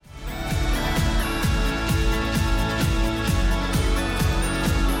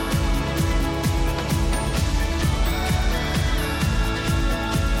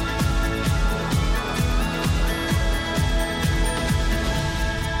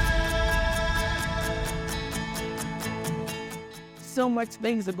So much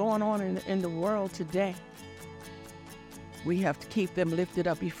things are going on in the world today. We have to keep them lifted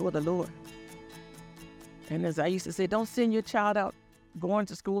up before the Lord. And as I used to say, don't send your child out going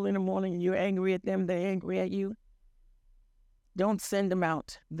to school in the morning and you're angry at them, they're angry at you. Don't send them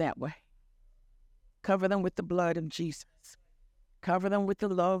out that way. Cover them with the blood of Jesus. Cover them with the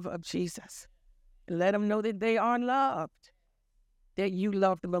love of Jesus. Let them know that they are loved, that you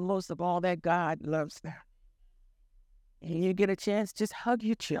love them, but most of all, that God loves them. And you get a chance, just hug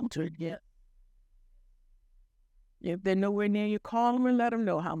your children. Yeah. If they're nowhere near you, call them and let them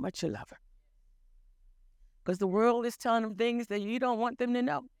know how much you love them. Because the world is telling them things that you don't want them to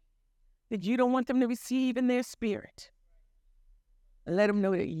know, that you don't want them to receive in their spirit. Let them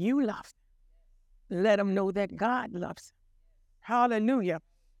know that you love them. Let them know that God loves them. Hallelujah.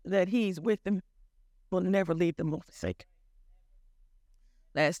 That He's with them, will never leave them or forsake.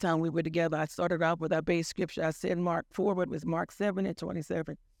 Last time we were together, I started out with our base scripture. I said Mark 4, but it was Mark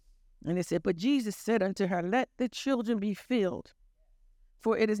 7:27. And it said, but Jesus said unto her, let the children be filled,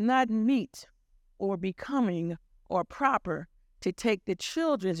 for it is not meet or becoming or proper to take the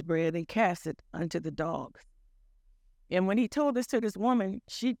children's bread and cast it unto the dogs. And when he told this to this woman,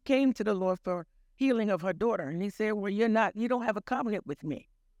 she came to the Lord for healing of her daughter. And he said, well, you don't have a covenant with me.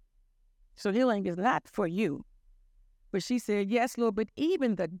 So healing is not for you. But she said, yes, Lord, but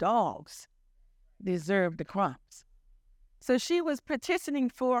even the dogs deserve the crumbs. So she was petitioning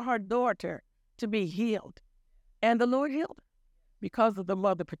for her daughter to be healed. And the Lord healed her because of the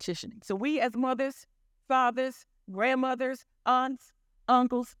mother petitioning. So we as mothers, fathers, grandmothers, aunts,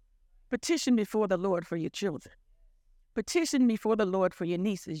 uncles, petition before the Lord for your children. Petition before the Lord for your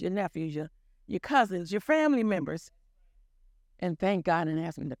nieces, your nephews, your cousins, your family members. And thank God and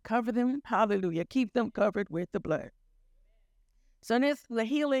ask Him to cover them. Hallelujah. Keep them covered with the blood. So the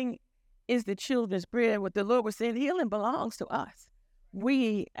healing is the children's bread. What the Lord was saying, healing belongs to us.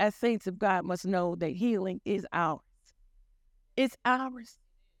 We, as saints of God, must know that healing is ours. It's ours.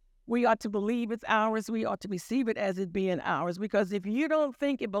 We ought to believe it's ours. We ought to receive it as it being ours. Because if you don't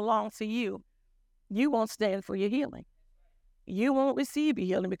think it belongs to you, you won't stand for your healing. You won't receive your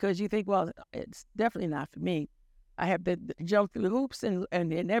healing because you think, well, it's definitely not for me. I have to jump through the hoops and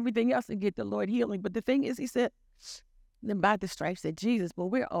everything else to get the Lord healing. But the thing is, He said, then by the stripes of Jesus, but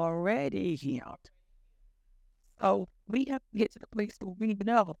we're already healed. So we have to get to the place where we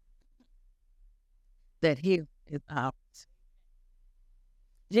know that healing is ours.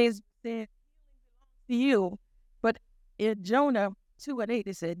 Jesus said, to you, but in Jonah 2:8,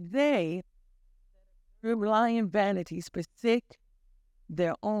 it said, they rely in vanities, forsake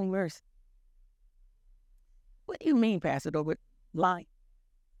their own mercy. What do you mean, Pastor, with lying?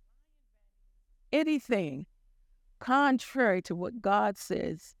 Anything contrary to what God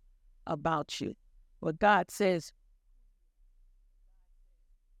says about you, what God says,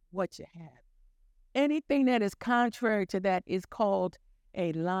 what you have. Anything that is contrary to that is called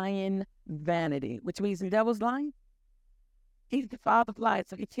a lying vanity, which means the devil's lying. He's the father of lies,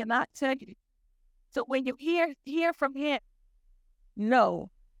 so he cannot tell you. So when you hear from him,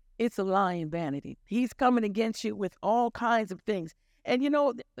 no, it's a lying vanity. He's coming against you with all kinds of things. And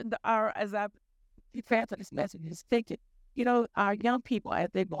as I've prepared for this message, is thinking, our young people, as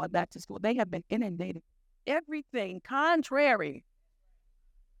they're going back to school, they have been inundated. Everything contrary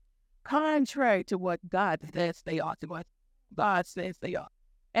to what God says they are, to what God says they are.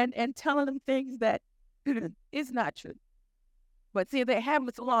 And telling them things that is not true. But see, they have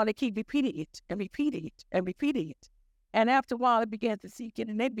it so long, they keep repeating it and repeating it and repeating it. And after a while, it began to seek in,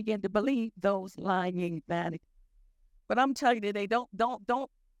 and they began to believe those lying vanities. But I'm telling you, they don't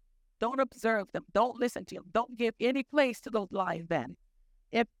observe them. Don't listen to them. Don't give any place to those lying vanities.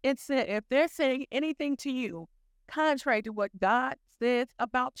 If they're saying anything to you contrary to what God says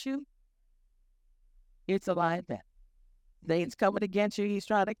about you, it's a lying vanity. Satan's coming against you. He's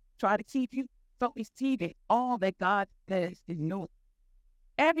trying to keep you from receiving all that God says is yours.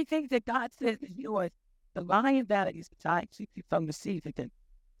 Everything that God says is yours. The lying vanities trying to keep you from receiving them.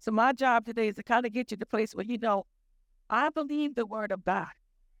 So my job today is to kind of get you to the place where I believe the word of God.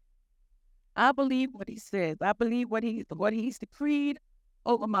 I believe what He says. I believe what He's decreed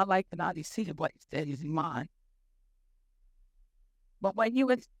over my life, and I receive what He said is mine. But when you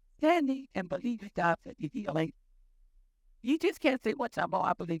are standing and believing God for the healing, you just can't say one time,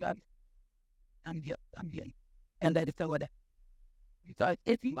 I believe I'm healed, and let it go with that. Because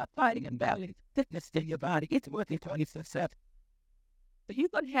if you are fighting and battling sickness in your body, it's worth it 24/7. So you're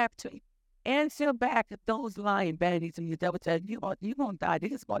going to have to answer back to those lying vanities, and the devil says, you're going to die.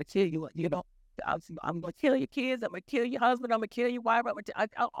 This is going to kill you. I'm going to kill your kids. I'm going to kill your husband. I'm going to kill your wife.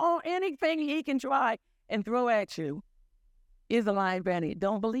 Anything he can try and throw at you is a lying vanity.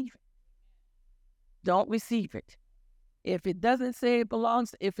 Don't believe it. Don't receive it. If it doesn't say it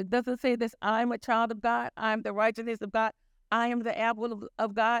belongs, if it doesn't say this, I'm a child of God, I'm the righteousness of God, I am the apple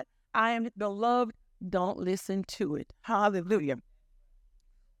of God, I am beloved, don't listen to it. Hallelujah.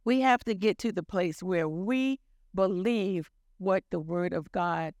 We have to get to the place where we believe what the Word of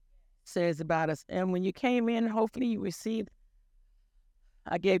God says about us. And when you came in, hopefully you received,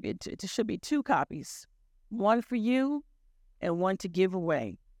 I gave you, it should be 2 copies, one for you and one to give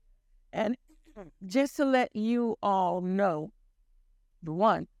away. And just to let you all know, the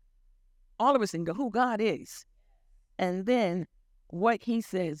one, all of us know who God is, and then what He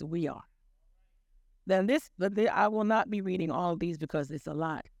says we are. Then I will not be reading all of these because it's a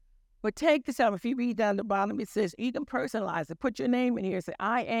lot. But take this out. If you read down the bottom, it says, you can personalize it. Put your name in here and say,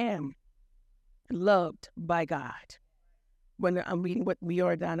 I am loved by God. When I'm reading what we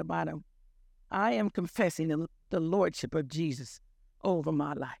are down the bottom, I am confessing the Lordship of Jesus over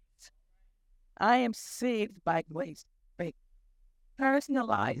my life. I am saved by grace.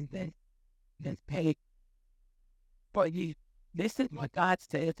 Personalize this page for you. This is what God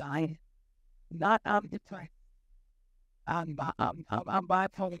says I am. Not I'm depressed. I'm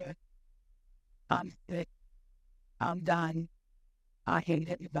bipolar. I'm sick. I'm dying. I hate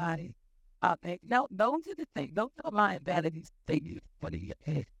everybody. No, those are the things. Those are my vanities they use for your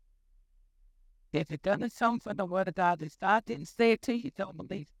head. If it doesn't come from the Word of God, if God didn't say it to you, don't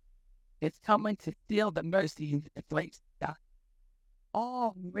believe it. It's coming to steal the mercy and the grace of God.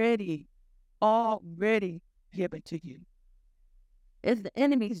 Already given to you. It's the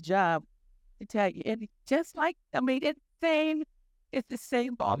enemy's job to tell you. And just like, it's the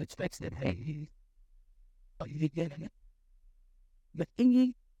same ball expects to pay you. But you getting it. The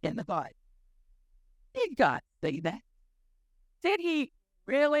thingy in the Bible. Did God say that? Did He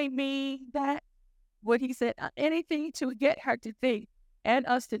really mean that? What He said, anything to get her to think and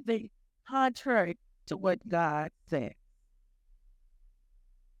us to think contrary to what God said.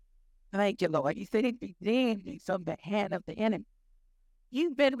 Thank you, Lord. He said He redeemed you from the hand of the enemy.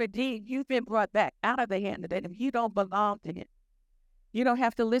 You've been redeemed. You've been brought back out of the hand of the enemy. You don't belong to him. You don't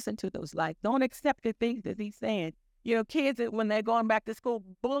have to listen to those lies. Don't accept the things that he's saying. You know, kids, when they're going back to school,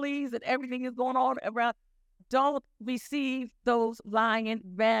 bullies and everything is going on around. Don't receive those lying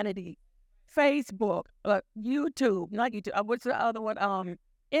vanities. Facebook, YouTube, not YouTube. What's the other one?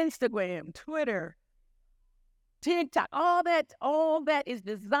 Instagram, Twitter, TikTok. All that is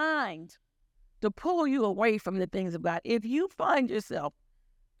designed to pull you away from the things of God. If you find yourself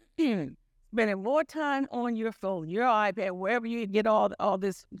spending more time on your phone, your iPad, wherever you get all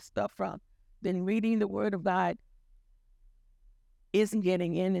this stuff from, than reading the Word of God, isn't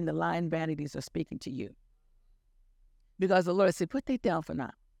getting in, and the lying vanities are speaking to you. Because the Lord said, put that down for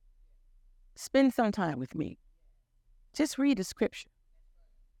now. Spend some time with me. Just read the scripture.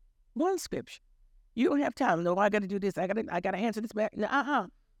 One scripture. You don't have time. No, I got to do this. I got to answer this back.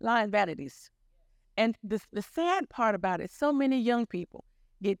 Lying vanities. And the sad part about it, so many young people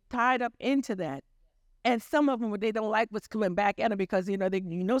get tied up into that. And some of them, they don't like what's coming back at them because,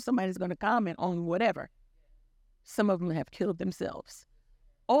 somebody's going to comment on whatever. Some of them have killed themselves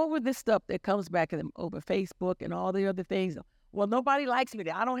over the stuff that comes back at them over Facebook and all the other things. Well, nobody likes me.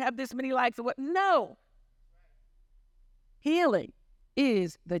 I don't have this many likes. Or what? No. Healing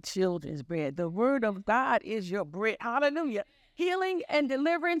is the children's bread. The Word of God is your bread. Hallelujah. Healing and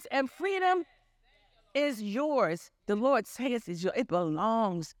deliverance and freedom is yours. The Lord says it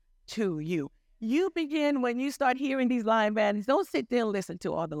belongs to you. You begin, when you start hearing these lying vanities, don't sit there and listen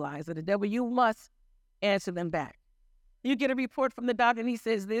to all the lies of the devil. You must answer them back. You get a report from the doctor and he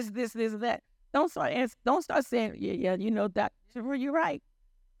says this, that. Don't start saying, yeah, that you're right.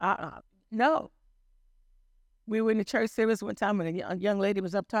 No. We were in the church service one time and a young lady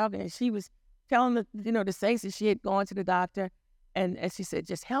was up talking and she was telling the saints that she had gone to the doctor and she said,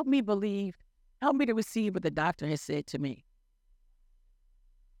 just help me believe, help me to receive what the doctor has said to me.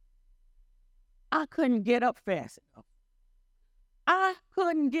 I couldn't get up fast enough. I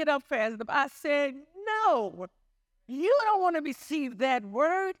said, no, you don't want to receive that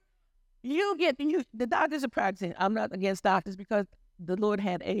word. The doctors are practicing. I'm not against doctors because the Lord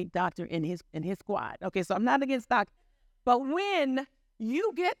had a doctor in his squad. Okay, so I'm not against doctors. But when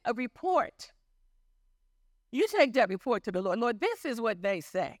you get a report, you take that report to the Lord. Lord, this is what they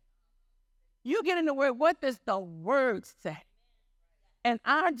say. You get in the Word. What does the Word say? And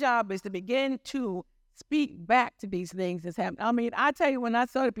our job is to begin to speak back to these things that's happening. I mean, I tell you, when I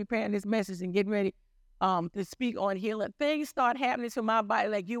started preparing this message and getting ready to speak on healing, things start happening to my body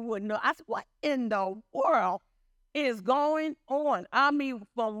like you wouldn't know. I said, what in the world is going on? I mean,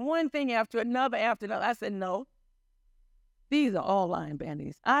 from one thing after another. I said, no, These are all lying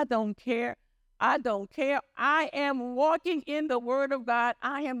bandits. I don't care. I don't care. I am walking in the word of God.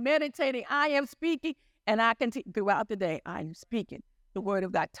 I am meditating. I am speaking. And I continue throughout the day. I am speaking the word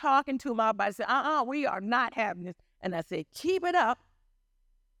of God, talking to my body. I said, we are not having this. And I said, keep it up.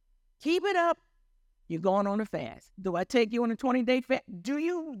 Keep it up. You're going on a fast. Do I take you on a 20-day fast? Do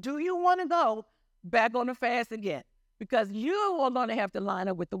you want to go back on a fast again? Because you are going to have to line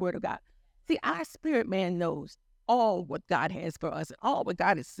up with the word of God. See, our spirit man knows all what God has for us. All what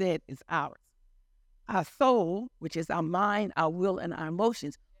God has said is ours. Our soul, which is our mind, our will, and our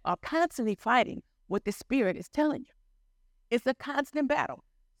emotions, are constantly fighting what the spirit is telling you. It's a constant battle,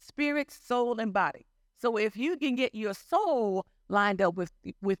 spirit, soul, and body. So if you can get your soul lined up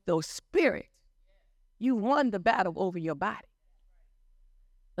with those spirits, you won the battle over your body.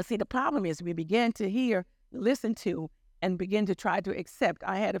 But see, the problem is we begin to hear, listen to, and begin to try to accept.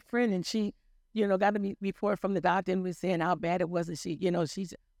 I had a friend, and she, got a report from the doctor and was saying how bad it was. And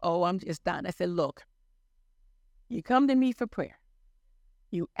she's, I'm just dying. I said, look, you come to me for prayer.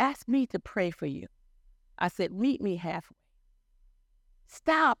 You ask me to pray for you. I said, meet me halfway.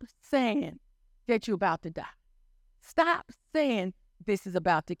 Stop saying that you're about to die. Stop saying this is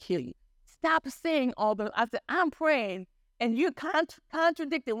about to kill you. Stop saying I said, I'm praying, and you're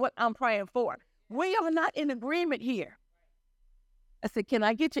contradicting what I'm praying for. We are not in agreement here. I said, can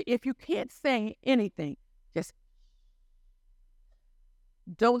I get you, if you can't say anything, just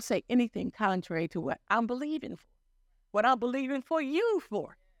don't say anything contrary to what I'm believing for, what I'm believing for you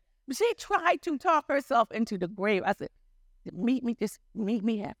for. She tried to talk herself into the grave. I said, meet me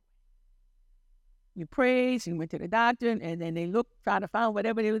halfway. You prayed, she went to the doctor, and then they tried to find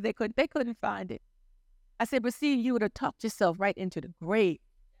whatever it was they couldn't find it. I said, but see, you would have talked yourself right into the grave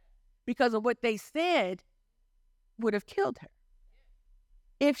because of what they said would have killed her.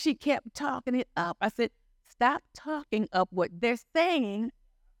 If she kept talking it up, I said, stop talking up what they're saying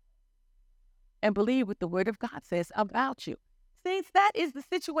and believe what the word of God says about you. Since that is the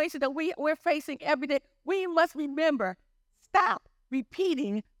situation that we're facing every day, we must remember, stop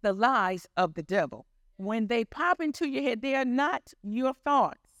repeating the lies of the devil. When they pop into your head, they are not your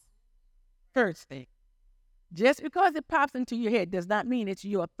thoughts. First thing, just because it pops into your head does not mean it's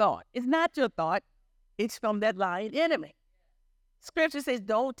your thought. It's not your thought. It's from that lying enemy. Scripture says,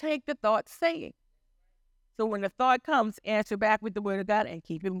 don't take the thought saying. So when the thought comes, answer back with the word of God and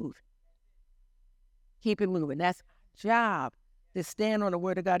keep it moving. Keep it moving. That's our job, to stand on the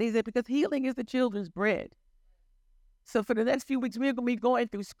word of God. He said, because healing is the children's bread. So for the next few weeks, we're going to be going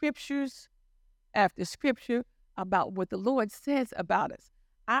through scriptures after scripture about what the Lord says about us.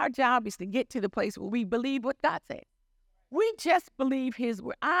 Our job is to get to the place where we believe what God says. We just believe his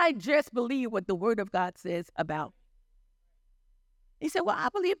word. I just believe what the word of God says about me. He said, well, I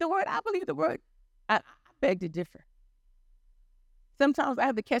believe the word. I beg to differ. Sometimes I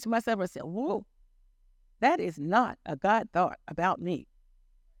have to catch myself and say, whoa, that is not a God thought about me.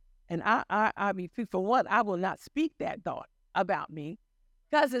 And I mean, for one, I will not speak that thought about me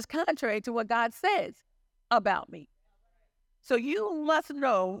because it's contrary to what God says about me. So you must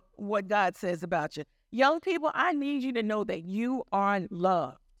know what God says about you. Young people, I need you to know that you are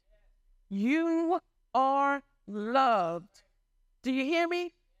loved. You are loved. Do you hear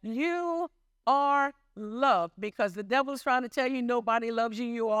me? You are loved, because the devil's trying to tell you nobody loves you.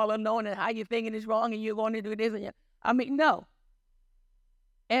 You all alone, and how you're thinking is wrong, and you're going to do this. And no.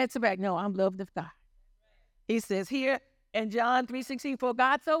 Answer back, no, I'm loved of God. He says here in John 3:16, for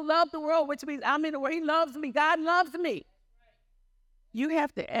God so loved the world, which means I'm in the world. He loves me. God loves me. You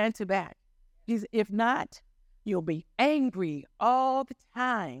have to answer back. If not, you'll be angry all the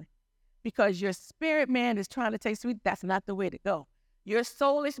time because your spirit man is trying to taste sweet. That's not the way to go. Your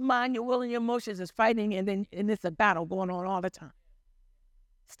soulish mind, your will, and your emotions is fighting, and it's a battle going on all the time.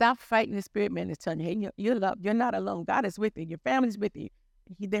 Stop fighting. The spirit man is telling you, hey, you're loved. You're not alone. God is with you. Your family's with you.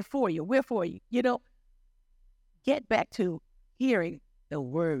 They're for you. We're for you. Get back to hearing the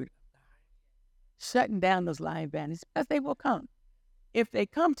word of God. Shutting down those lying bandits, because they will come. If they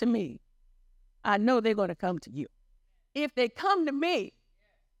come to me, I know they're going to come to you. If they come to me,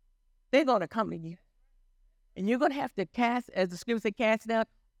 they're going to come to you. And you're going to have to cast, as the scripture says, cast down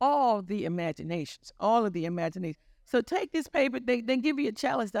all of the imaginations. So take this paper. They give you a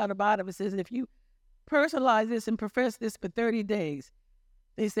challenge down the bottom. It says, if you personalize this and profess this for 30 days,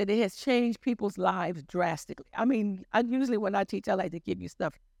 they said it has changed people's lives drastically. I mean, usually when I teach, I like to give you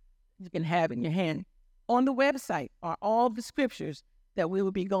stuff you can have in your hand. On the website are all the scriptures that we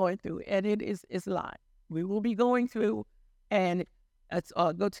will be going through, and it is live. We will be going through, and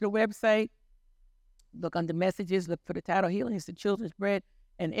go to the website, look under messages, look for the title, Healing is the Children's Bread,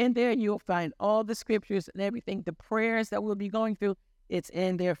 And in there, you'll find all the scriptures and everything, the prayers that we'll be going through. It's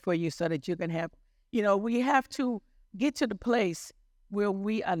in there for you so that you can have, we have to get to the place where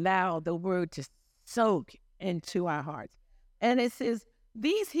we allow the word to soak into our hearts. And it says,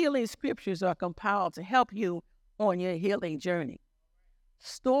 these healing scriptures are compiled to help you on your healing journey.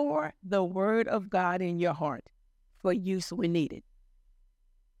 Store the word of God in your heart for use when needed.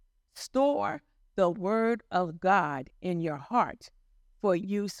 Store the word of God in your heart for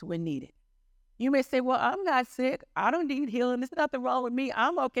use when needed. You may say, well, I'm not sick. I don't need healing. There's nothing wrong with me.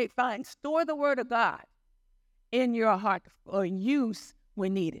 I'm okay, fine. Store the word of God in your heart for use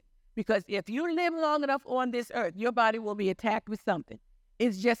when needed. Because if you live long enough on this earth, your body will be attacked with something.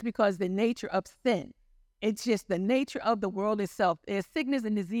 It's just because the nature of sin. It's just the nature of the world itself. There's sickness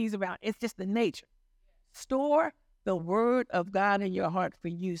and disease around. It's just the nature. Store the word of God in your heart for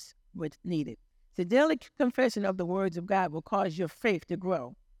use when needed. The daily confession of the words of God will cause your faith to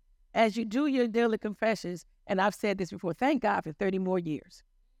grow. As you do your daily confessions, and I've said this before, thank God for 30 more years.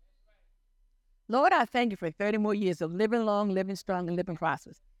 Lord, I thank you for 30 more years of living long, living strong, and living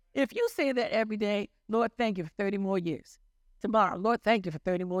prosperous. If you say that every day, Lord, thank you for 30 more years. Tomorrow, Lord, thank you for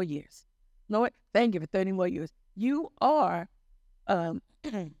 30 more years. Lord, thank you for 30 more years. You are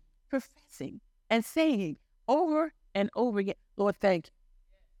professing and saying over and over again, Lord, thank you.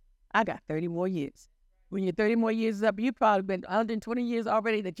 I got 30 more years. When your 30 more years is up, you've probably been 120 years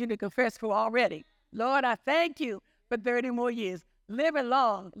already that you did confess for already. Lord, I thank you for 30 more years. Living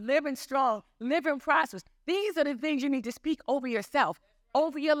long, living strong, living prosperous. These are the things you need to speak over yourself,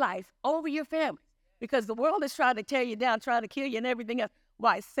 over your life, over your family. Because the world is trying to tear you down, trying to kill you and everything else.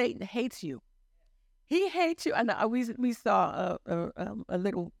 Why? Satan hates you. He hates you. And we saw a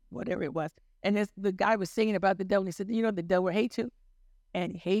little, whatever it was. And the guy was singing about the devil. He said, the devil hates you.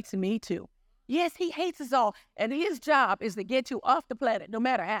 And he hates me too. Yes, he hates us all. And his job is to get you off the planet, no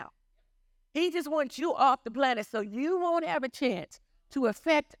matter how. He just wants you off the planet so you won't have a chance to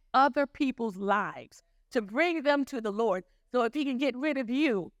affect other people's lives, to bring them to the Lord. So if he can get rid of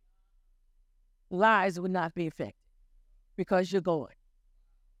you, lives will not be affected because you're going.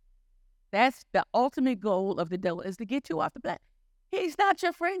 That's the ultimate goal of the devil, is to get you off the planet. He's not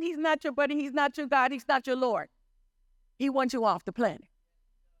your friend. He's not your buddy. He's not your God. He's not your Lord. He wants you off the planet.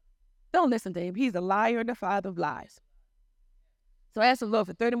 Don't listen to him. He's a liar and the father of lies. So ask the Lord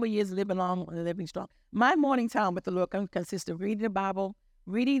for 30 more years, living long and living strong. My morning time with the Lord consists of reading the Bible,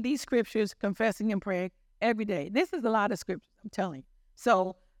 reading these scriptures, confessing and praying every day. This is a lot of scriptures, I'm telling you.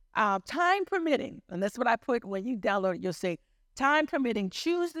 So time permitting, and that's what I put when you download it, you'll say, time permitting,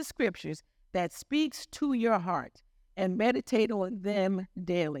 choose the scriptures that speaks to your heart and meditate on them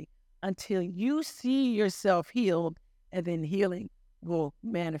daily until you see yourself healed, and then healing will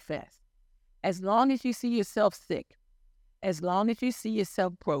manifest. As long as you see yourself sick, as long as you see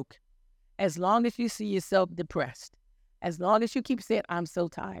yourself broke, as long as you see yourself depressed, as long as you keep saying, I'm so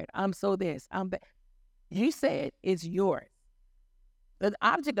tired, I'm so this, I'm that, you say it's yours. The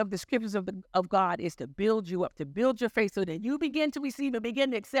object of the scriptures of God is to build you up, to build your faith so that you begin to receive and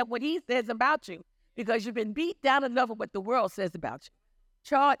begin to accept what he says about you, because you've been beat down enough of what the world says about you.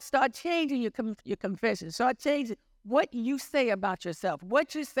 Start changing your confession. Start changing what you say about yourself,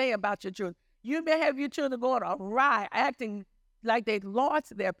 what you say about your children. You may have your children going awry, acting like they've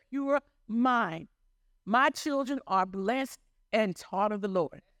lost their pure mind. My children are blessed and taught of the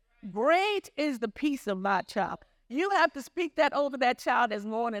Lord. Great is the peace of my child. You have to speak that over that child that's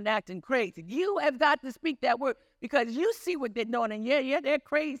going and acting crazy. You have got to speak that word because you see what they're doing. And yeah, they're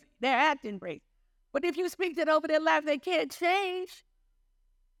crazy. They're acting crazy. But if you speak that over their life, they can't change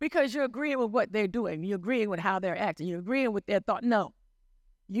because you're agreeing with what they're doing. You're agreeing with how they're acting. You're agreeing with their thought. No.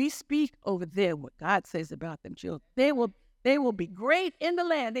 You speak over them what God says about them children. They will be great in the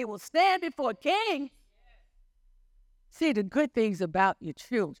land. They will stand before kings. See the good things about your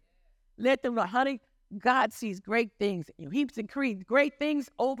children. Let them know, honey, God sees great things in you. He's decreed great things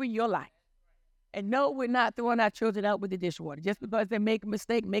over your life. And no, we're not throwing our children out with the dishwater. Just because they make a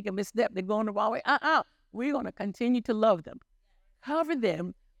mistake, make a misstep, they're going the wrong way. We're going to continue to love them. Cover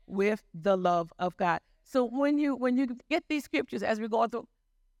them with the love of God. So when you get these scriptures as we're going through,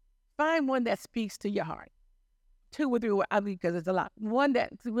 find one that speaks to your heart. 2 or 3, because it's a lot. One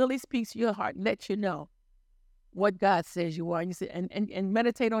that really speaks to your heart, lets you know what God says you are. And you say, and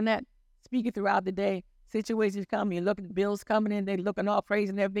meditate on that. Speak it throughout the day. Situations come, you look at the bills coming in, they're looking all crazy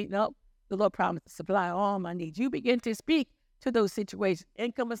and everything. No, the Lord promised to supply all my needs. You begin to speak to those situations.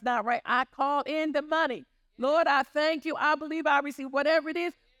 Income is not right. I call in the money. Lord, I thank you. I believe I receive whatever it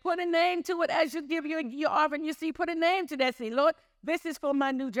is. Put a name to it as you give your offering. You see, put a name to that seed. Lord, this is for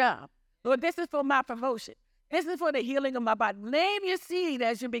my new job. Lord, this is for my promotion. This is for the healing of my body. Name your seed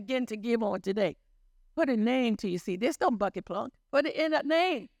as you begin to give on today. Put a name to your seed. There's no bucket plug. Put it in a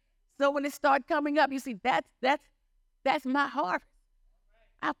name. So when it starts coming up, you see, that's my harvest.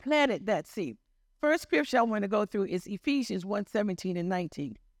 I planted that seed. First scripture I want to go through is Ephesians 1:17 and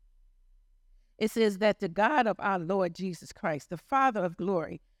 19. It says that the God of our Lord Jesus Christ, the Father of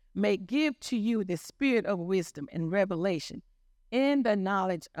glory, may give to you the spirit of wisdom and revelation in the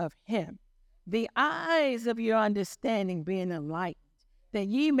knowledge of him, the eyes of your understanding being enlightened, that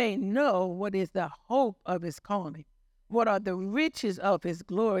ye may know what is the hope of his calling, what are the riches of his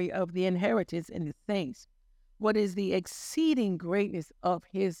glory, of the inheritance in the saints, what is the exceeding greatness of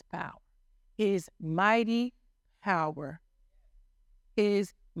his power, his mighty power,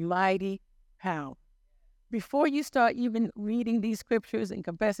 his mighty power. Before you start even reading these scriptures and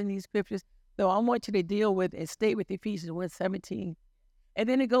confessing these scriptures, though, I want you to deal with and stay with Ephesians 1:17. And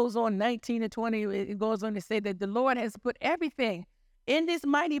then it goes on 19 and 20. It goes on to say that the Lord has put everything in this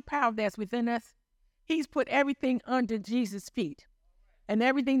mighty power that's within us. He's put everything under Jesus' feet. And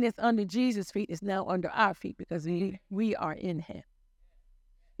everything that's under Jesus' feet is now under our feet because we are in him.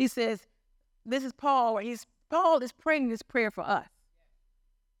 He says, this is Paul. Paul is praying this prayer for us.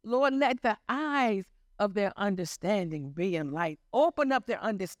 Lord, let the eyes of their understanding be enlightened. Open up their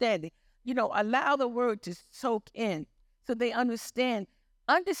understanding. Allow the word to soak in so they understand.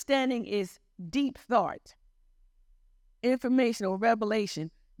 Understanding is deep thought, information or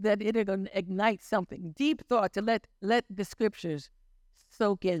revelation that it'll going to ignite something. Deep thought to let the scriptures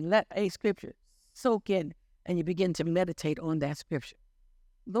soak in. Let a scripture soak in, and you begin to meditate on that scripture.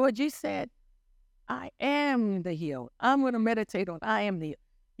 Lord, you said, I am the healed. I'm going to meditate on I am the healed.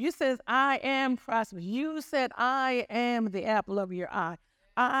 You says, I am prosperous. You said, I am the apple of your eye.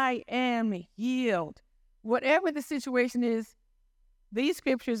 I am healed. Whatever the situation is, these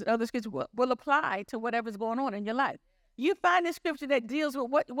scriptures, other scriptures will apply to whatever's going on in your life. You find a scripture that deals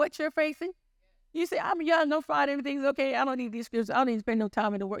with what you're facing. You say, I'm young, I'm fine, everything's okay. I don't need these scriptures. I don't need to spend no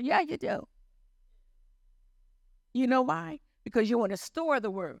time in the word. Yeah, you do. You know why? Because you want to store the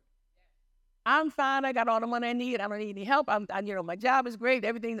word. I'm fine. I got all the money I need. I don't need any help. My job is great.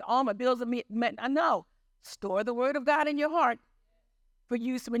 All my bills are met. I know. Store the word of God in your heart for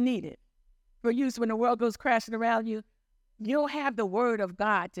use when needed. For use when the world goes crashing around you. You'll have the word of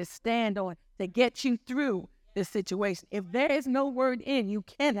God to stand on to get you through this situation. If there is no word in, you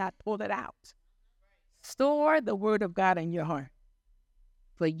cannot pull it out. Store the word of God in your heart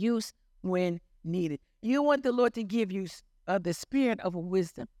for use when needed. You want the Lord to give you the spirit of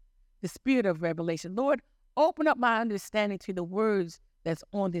wisdom, the spirit of revelation. Lord, open up my understanding to the words that's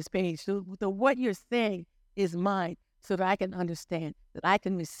on this page. So what you're saying is mine so that I can understand, that I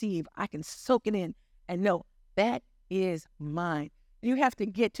can receive, I can soak it in and know that is mine. You have to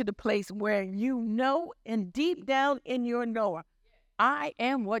get to the place where you know and deep down in your knower, I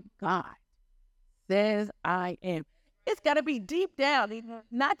am what God says I am. It's got to be deep down,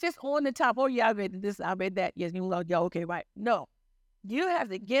 not just on the top. Oh, yeah, I read this, I read that. Yes, yeah, okay, right. No, you have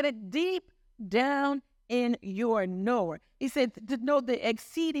to get it deep down in your knower. He said to know the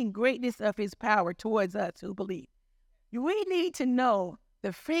exceeding greatness of his power towards us who believe. We need to know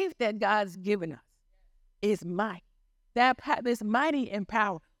the faith that God's given us is mighty. That is mighty in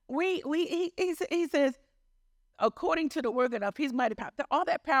power. He says, according to the word of his mighty power, all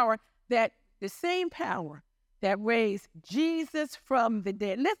that power, that the same power that raised Jesus from the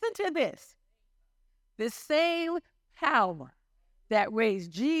dead. Listen to this. The same power that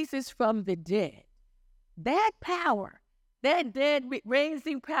raised Jesus from the dead. That power, that dead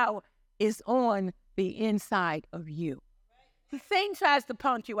raising power is on the inside of you. The Satan tries to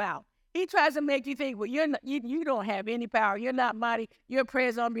punk you out. He tries to make you think, well, you don't have any power. You're not mighty. Your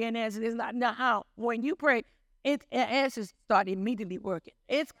prayers aren't being answered. It's not how. When you pray, answers start immediately working.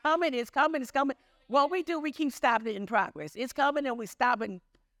 It's coming, it's coming, it's coming. What we do, we keep stopping it in progress. It's coming and we stop it.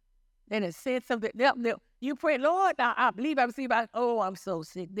 And it said something. You pray, Lord, I believe I receive. I'm so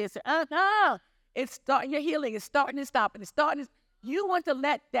sick. This, it's starting your healing. It's starting and stopping. It's starting. You want to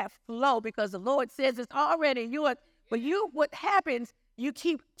let that flow because the Lord says it's already yours. But what happens, you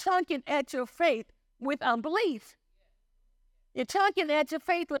keep chunking at your faith with unbelief. You're chunking at your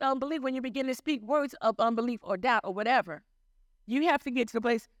faith with unbelief when you begin to speak words of unbelief or doubt or whatever. You have to get to the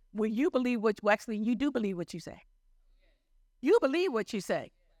place where you believe you do believe what you say. You believe what you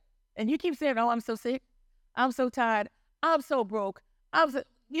say. And you keep saying, I'm so sick. I'm so tired. I'm so broke.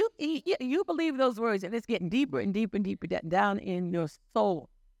 You believe those words, and it's getting deeper and deeper and deeper down in your soul.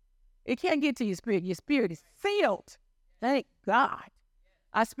 It can't get to your spirit. Your spirit is sealed. Thank God.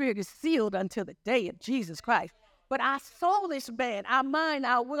 Our spirit is sealed until the day of Jesus Christ. But our soulish man, our mind,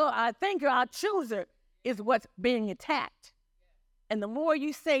 our will, our thinker, our chooser is what's being attacked. And the more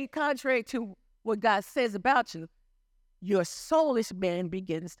you say contrary to what God says about you, your soulish man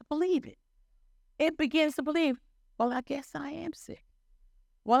begins to believe it. It begins to believe, well, I guess I am sick.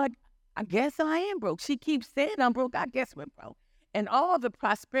 Well, I guess I am broke. She keeps saying I'm broke. I guess we're broke. And all the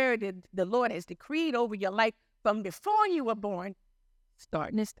prosperity the Lord has decreed over your life from before you were born,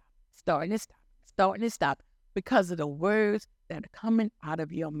 starting to stop, starting to stop, starting to stop because of the words that are coming out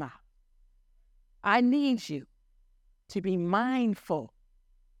of your mouth. I need you to be mindful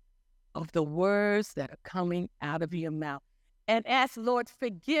of the words that are coming out of your mouth and ask, Lord,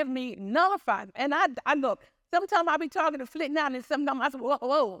 forgive me, nullify them. And I look, sometimes I'll be talking to Flint now, and sometimes I say,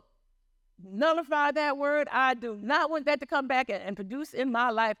 whoa, nullify that word. I do not want that to come back and produce in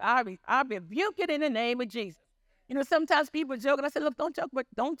my life. I rebuke it in the name of Jesus. You know, sometimes people joke, and I say, look,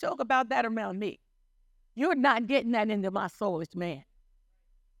 don't joke about that around me. You're not getting that into my soulish man.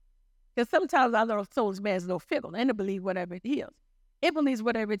 Because sometimes our little soulish man is a little fickle, and it believes whatever it hears. It believes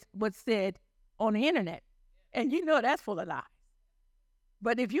whatever it's what's said on the internet. And you know that's full of lies.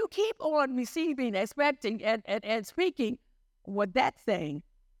 But if you keep on receiving, expecting, and speaking what that's saying,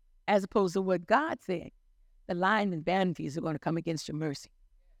 as opposed to what God's saying, the lying and vanities are going to come against your mercy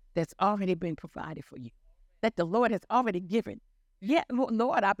that's already been provided for you, that the Lord has already given. Yeah,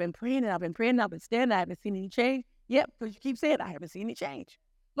 Lord, I've been praying, I've been standing, I haven't seen any change. Yep, because you keep saying, I haven't seen any change.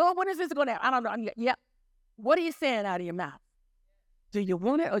 Lord, when is this going to happen? I don't know. Yep. What are you saying out of your mouth? Do you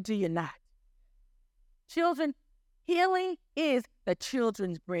want it or do you not? Children, healing is the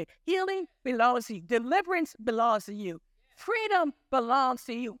children's bread. Healing belongs to you. Deliverance belongs to you. Freedom belongs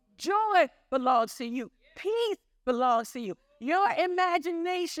to you. Joy belongs to you. Peace belongs to you. Your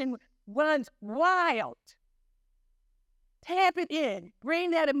imagination runs wild. Tap it in.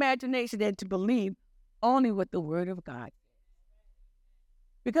 Bring that imagination in to believe only what the Word of God says.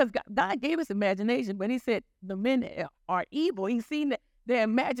 Because God gave us imagination, but He said the men are evil. He's seen that their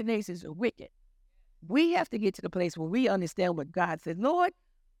imaginations are wicked. We have to get to the place where we understand what God says. Lord,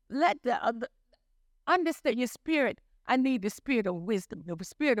 let understand your spirit. I need the spirit of wisdom, the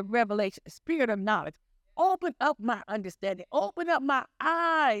spirit of revelation, the spirit of knowledge. Open up my understanding. Open up my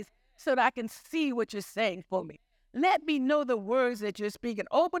eyes so that I can see what you're saying for me. Let me know the words that you're speaking.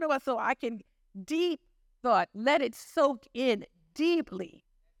 Open up so I can deep thought. Let it soak in deeply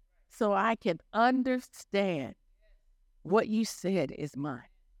so I can understand what you said is mine.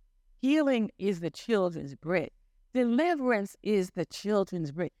 Healing is the children's bread. Deliverance is the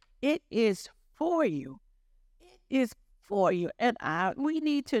children's bread. It is for you. It is for you. And we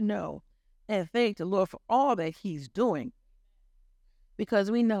need to know and thank the Lord for all that He's doing, because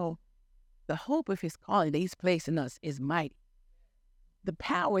we know the hope of His calling that He's placed in us is mighty. The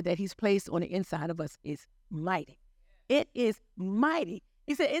power that He's placed on the inside of us is mighty. It is mighty.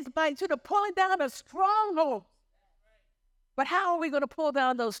 He said it's mighty to the pulling down of strongholds. But how are we going to pull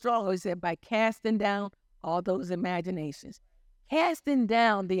down those strongholds? He said by casting down all those imaginations. Casting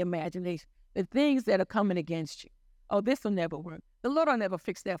down the imagination, the things that are coming against you. Oh, this will never work. The Lord will never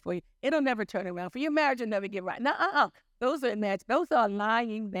fix that for you. It'll never turn around for you. Your marriage will never get right. No, those are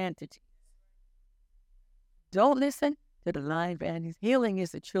lying vanities. Don't listen to the lying vanities. Healing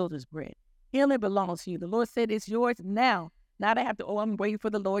is the children's bread. Healing belongs to you. The Lord said it's yours now. Not I have to, I'm waiting for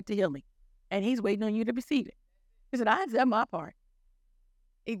the Lord to heal me. And He's waiting on you to receive it. He said, I've done my part.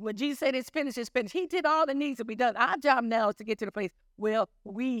 When Jesus said it's finished, it's finished. He did all that needs to be done. Our job now is to get to the place where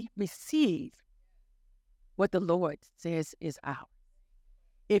we receive what the Lord says is ours.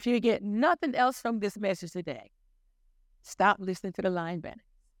 If you get nothing else from this message today, stop listening to the lying vanity.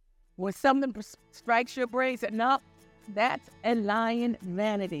 When something strikes your brain, say, no, that's a lying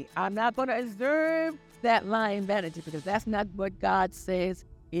vanity. I'm not going to observe that lying vanity because that's not what God says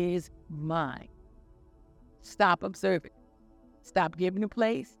is mine. Stop observing. Stop giving it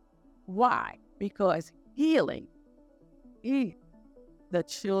place. Why? Because healing is the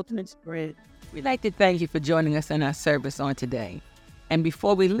children's bread. We'd like to thank you for joining us in our service on today. And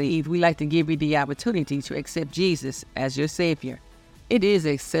before we leave, we'd like to give you the opportunity to accept Jesus as your Savior. It is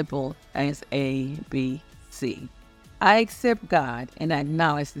as simple as ABC. I accept God and I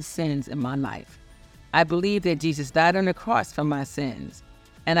acknowledge the sins in my life. I believe that Jesus died on the cross for my sins,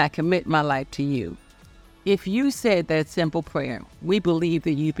 and I commit my life to you. If you said that simple prayer, we believe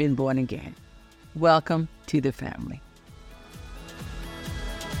that you've been born again. Welcome to the family.